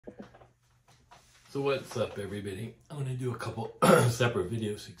So what's up, everybody? I'm gonna do a couple separate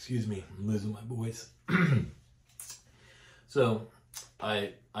videos. Excuse me, I'm losing my voice. So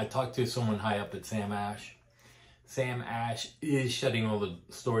I talked to someone high up at Sam Ash. Sam Ash is shutting all the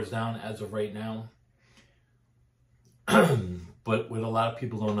stores down as of right now. But what a lot of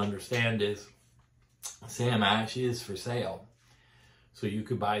people don't understand is Sam Ash is for sale. So you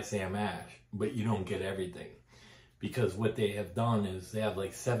could buy Sam Ash, but you don't get everything. Because what they have done is they have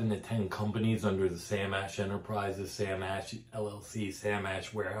like 7 to 10 companies under the Sam Ash Enterprises, Sam Ash LLC, Sam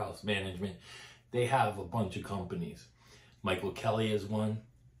Ash Warehouse Management. They have a bunch of companies. Michael Kelly is one,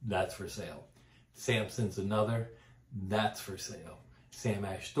 that's for sale. Samson's another, that's for sale. Sam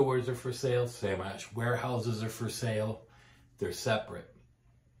Ash stores are for sale. Sam Ash warehouses are for sale. They're separate.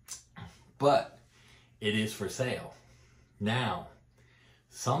 But it is for sale. Now,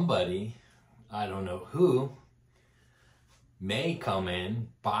 somebody, I don't know who, may come in,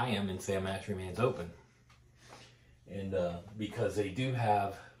 buy them, and Sam Ash remains open. And because they do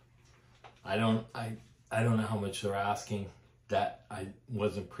have, I don't know how much they're asking. That I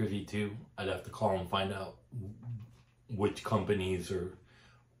wasn't privy to. I'd have to call and find out which companies or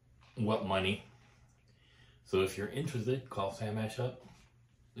what money. So if you're interested, call Sam Ash up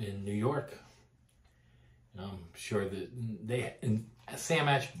in New York. And I'm sure that Sam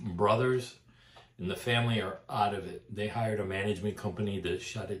Ash brothers and the family are out of it. They hired a management company to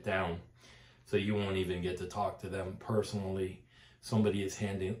shut it down. So you won't even get to talk to them personally. Somebody is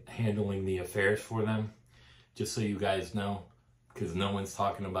handling the affairs for them. Just so you guys know, because no one's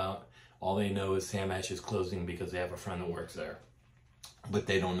talking about. All they know is Sam Ash is closing because they have a friend that works there. But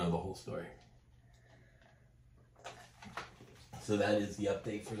they don't know the whole story. So that is the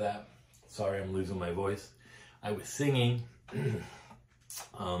update for that. Sorry, I'm losing my voice. I was singing.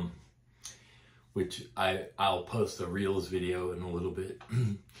 Which I'll post a Reels video in a little bit.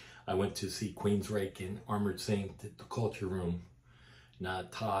 I went to see Queensryche and Armored Saint at the Culture Room. Now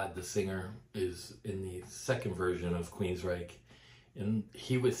Todd, the singer, is in the second version of Queensryche. And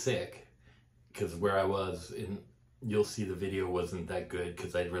he was sick, because where I was, and you'll see the video wasn't that good,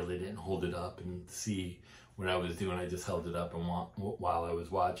 because I really didn't hold it up and see what I was doing. I just held it up and while I was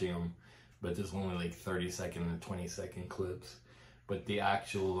watching him. But there's only like 30-second and 20-second clips. But the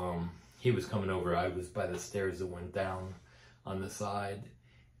actual... he was coming over. I was by the stairs that went down on the side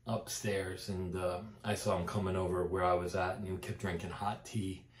upstairs, and I saw him coming over where I was at, and he kept drinking hot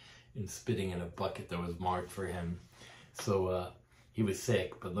tea and spitting in a bucket that was marked for him. So he was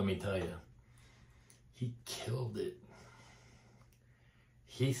sick, but let me tell you, he killed it.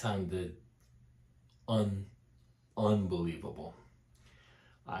 He sounded unbelievable.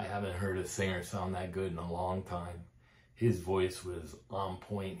 I haven't heard a singer sound that good in a long time. His voice was on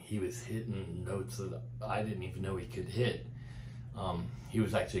point. He was hitting notes that I didn't even know he could hit. He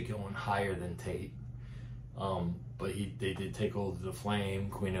was actually going higher than Tate. But they did Take Hold of the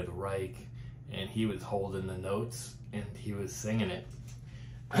Flame, Queen of the Reich, and he was holding the notes and he was singing it.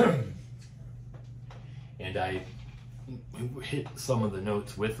 And I hit some of the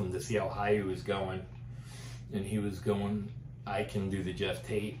notes with him to see how high he was going. And he was going, I can do the Jeff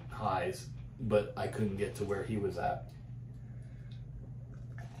Tate highs, but I couldn't get to where he was at.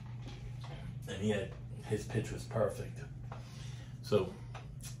 And his pitch was perfect. So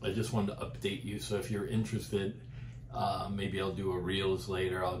I just wanted to update you. So if you're interested, maybe I'll do a Reels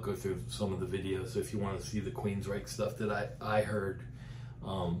later. I'll go through some of the videos. So if you want to see the Queensryche stuff that I heard,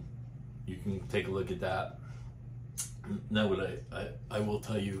 you can take a look at that. Now what I will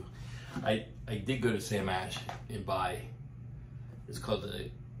tell you, I did go to Sam Ash and buy, it's called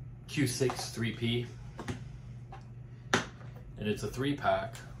the Q6 3P. And it's a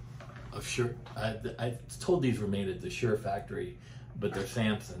 3-pack. Of Shure. I told these were made at the Shure factory, but they're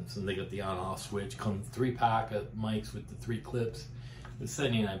Samsons, and they got the on-off switch. Come 3-pack of mics with the 3 clips. It's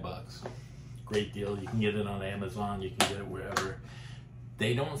 $79. Great deal. You can get it on Amazon. You can get it wherever.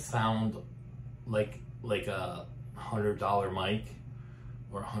 They don't sound like a $100 mic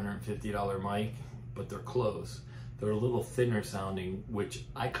or $150 mic, but they're close. They're a little thinner sounding, which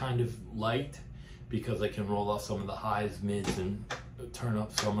I kind of liked because I can roll off some of the highs, mids, and turn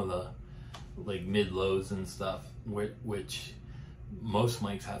up some of the like mid-lows and stuff, which most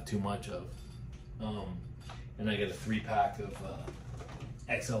mics have too much of. And I got a 3-pack of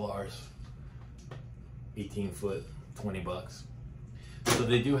XLRs, 18-foot, $20. So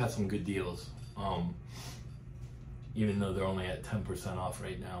they do have some good deals, even though they're only at 10% off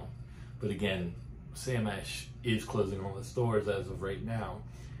right now. But again, Sam Ash is closing all the stores as of right now,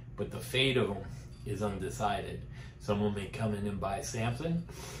 but the fate of them is undecided. Someone may come in and buy Samson,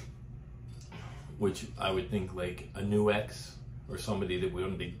 which I would think like a Newx or somebody that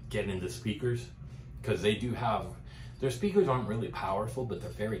wanted to get into speakers because they do have, their speakers aren't really powerful, but they're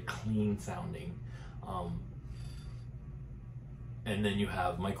very clean sounding. And then you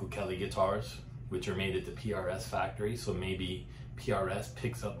have Michael Kelly guitars, which are made at the PRS factory. So maybe PRS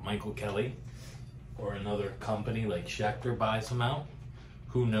picks up Michael Kelly, or another company like Schecter buys them out.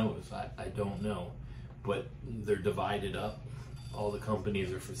 Who knows? I don't know. But they're divided up. All the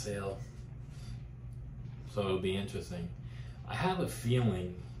companies are for sale. So it'll be interesting. I have a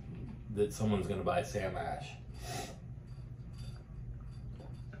feeling that someone's going to buy Sam Ash.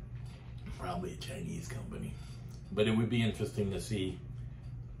 Probably a Chinese company. But it would be interesting to see.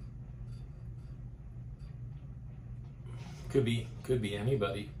 Could be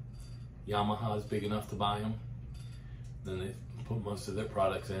anybody. Yamaha is big enough to buy them. Then they put most of their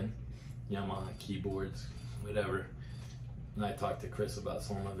products in. Yamaha keyboards, whatever. And I talked to Chris about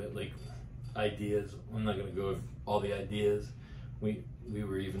some of it, like ideas. I'm not gonna go with all the ideas. We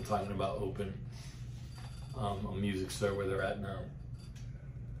were even talking about open a music store where they're at now.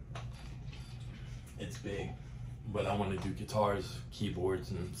 It's big, but I want to do guitars,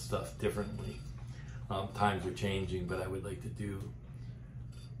 keyboards, and stuff differently. Times are changing, but I would like to do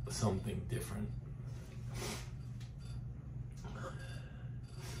something different.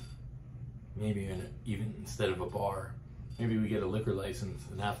 Maybe even instead of a bar, maybe we get a liquor license,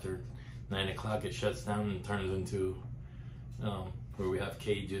 and after 9 o'clock it shuts down and turns into where we have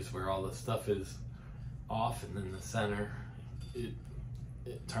cages where all the stuff is off, and then the center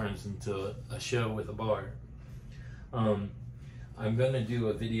it turns into a show with a bar. I'm gonna do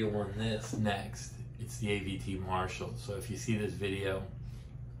a video on this next. It's the AVT Marshall. So if you see this video,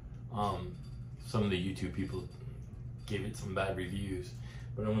 some of the YouTube people gave it some bad reviews,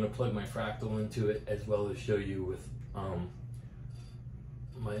 but I'm gonna plug my Fractal into it as well as show you with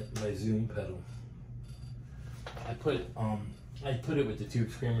my Zoom pedal. I put it with the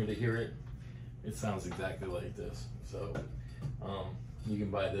Tube Screamer to hear it. It sounds exactly like this. So you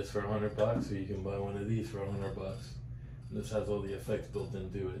can buy this for $100, or you can buy one of these for $100. This has all the effects built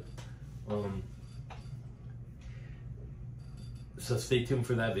into it. So stay tuned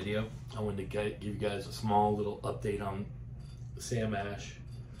for that video. I wanted to give you guys a small little update on Sam Ash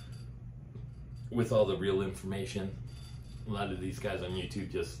with all the real information. A lot of these guys on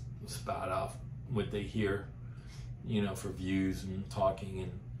YouTube just spout off what they hear, you know, for views and talking,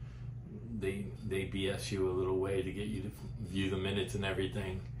 and they BS you a little way to get you to view the minutes and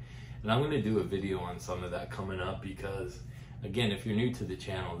everything. And I'm going to do a video on some of that coming up, because again, if you're new to the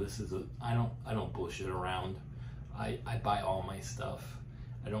channel, this is I don't bullshit around. I buy all my stuff.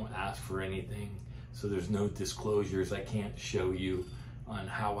 I don't ask for anything, so there's no disclosures. I can't show you on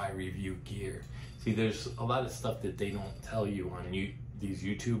how I review gear. See, there's a lot of stuff that they don't tell you on these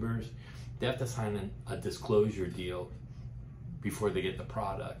YouTubers. They have to sign a disclosure deal before they get the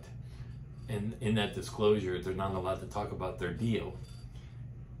product. And in that disclosure, they're not allowed to talk about their deal.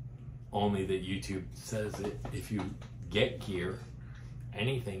 Only that YouTube says that if you get gear,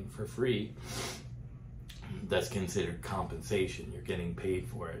 anything for free, that's considered compensation. You're getting paid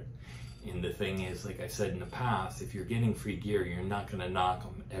for it. And the thing is, like I said in the past, if you're getting free gear, you're not going to knock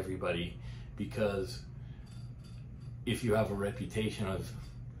on everybody, because if you have a reputation of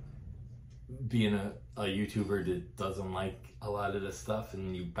being a YouTuber that doesn't like a lot of the stuff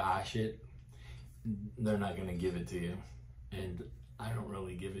and you bash it, they're not going to give it to you. And I don't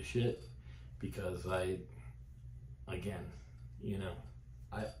really give a shit, because again, you know,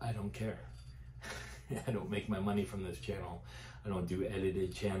 I don't care. I don't make my money from this channel. I don't do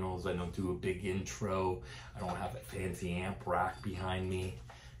edited channels. I don't do a big intro. I don't have a fancy amp rack behind me.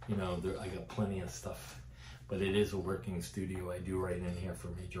 You know, I got plenty of stuff, but it is a working studio. I do right in here for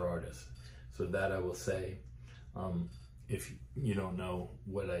major artists. So that I will say, if you don't know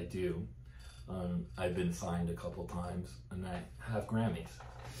what I do, I've been signed a couple times and I have Grammys.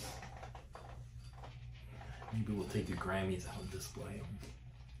 Maybe we'll take the Grammys out and display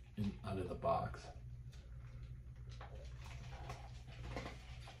them out of the box.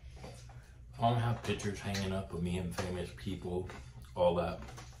 I don't have pictures hanging up of me and famous people, all that.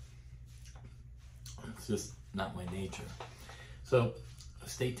 It's just not my nature. So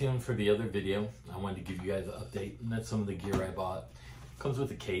stay tuned for the other video. I wanted to give you guys an update, and that's some of the gear I bought. Comes with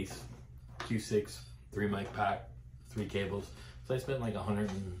a case, Q6, 3 mic pack, 3 cables. So I spent like $110,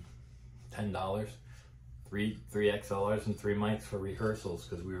 3 XLRs and 3 mics for rehearsals,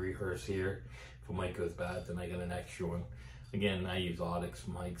 because we rehearse here. If a mic goes bad, then I got an extra one. Again, I use Audix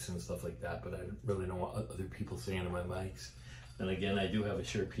mics and stuff like that, but I really don't want other people saying to my mics. And again, I do have a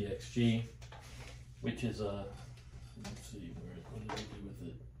Shure PXG, which is a, let's see, what did I do with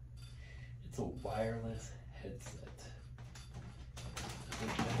it? It's a wireless headset.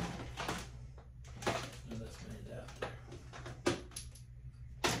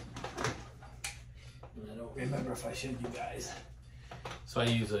 don't remember if I showed you guys. So I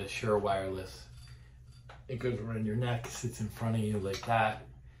use a Shure Wireless. It goes around your neck, sits in front of you like that.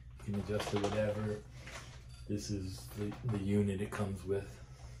 You can adjust it whatever. This is the unit it comes with.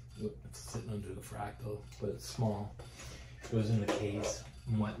 It's sitting under the Fractal, but it's small. It goes in the case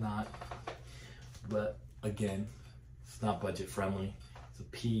and whatnot. But again, it's not budget friendly. It's a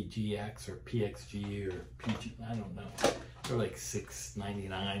PGX or PXG or PG, I don't know. They're like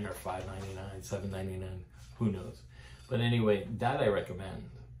 $6.99 or $5.99, $7.99, who knows. But anyway, that I recommend.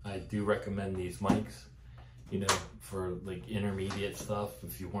 I do recommend these mics, you know, for like intermediate stuff.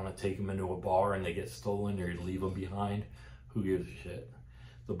 If you want to take them into a bar and they get stolen or you leave them behind, who gives a shit?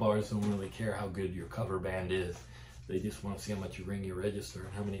 The bars don't really care how good your cover band is. They just want to see how much you ring your register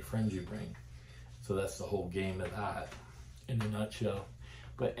and how many friends you bring. So that's the whole game of that in a nutshell.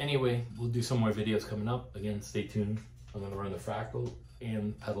 But anyway, we'll do some more videos coming up. Again, stay tuned. I'm going to run the Fractal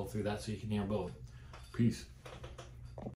and pedal through that so you can hear both. Peace.